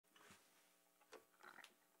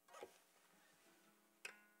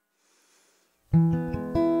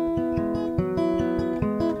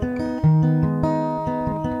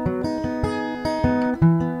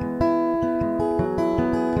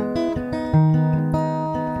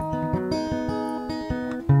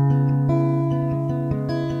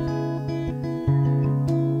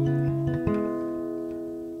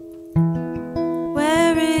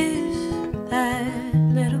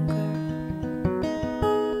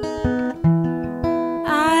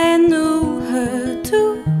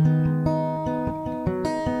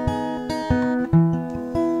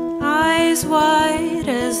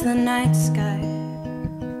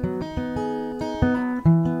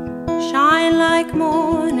like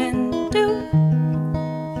morning dew.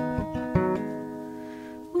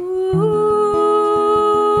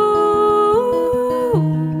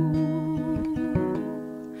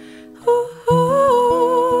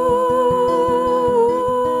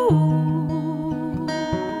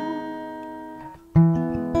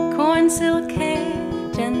 Corn silk hair,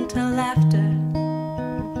 gentle laughter,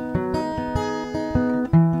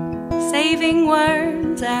 saving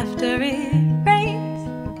words after it rains,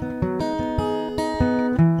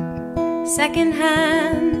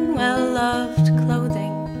 second-hand, well-loved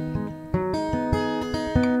clothing,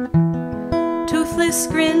 toothless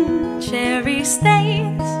grin, cherry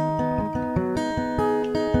stains.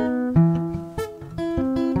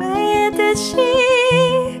 Where did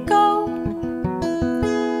she go?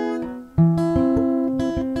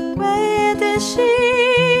 Where did she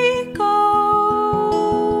go?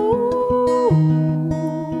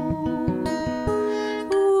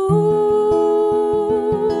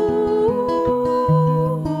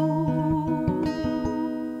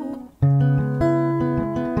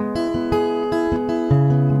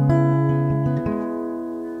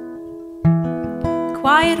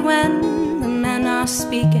 Quiet when the men are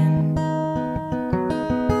speaking,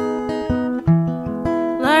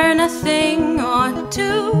 learn a thing or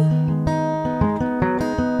two,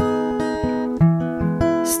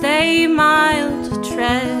 stay mild,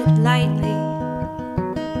 tread lightly,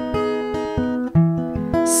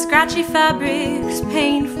 scratchy fabrics,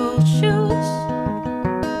 painful shoes.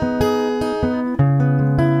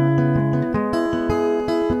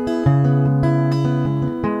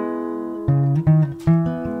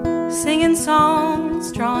 Singing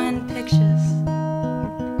songs, drawing pictures,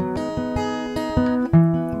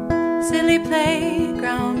 silly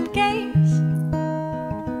playground games,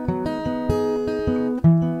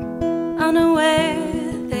 unaware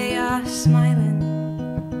they are smiling,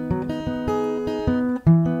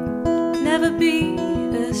 never be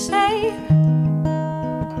the same.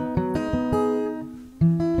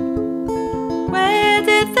 Where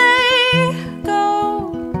did they go?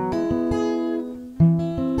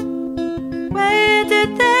 Where did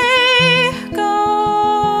they go?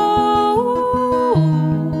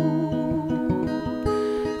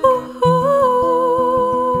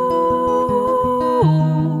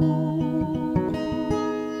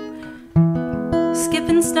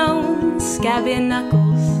 Skipping stones, scabby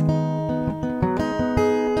knuckles,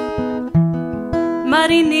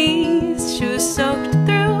 muddy knees, shoes soaked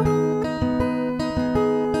through,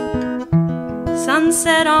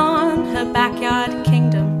 sunset on her backyard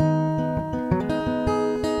kingdom,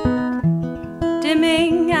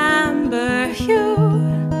 dimming amber hue.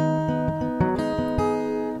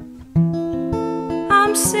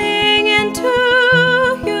 I'm singing to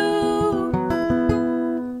you,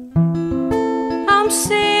 I'm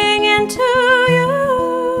singing to you.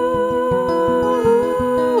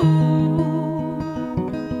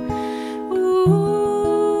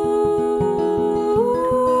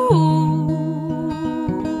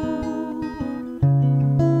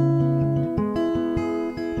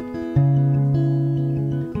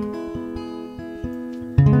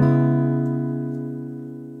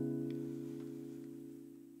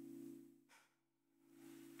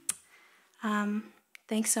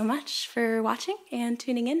 Thanks so much for watching and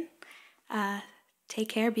tuning in. Take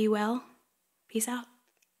care, be well, peace out.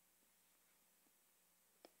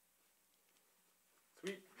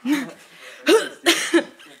 Sweet. Very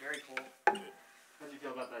cool. How did you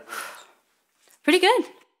feel about that? Pretty good.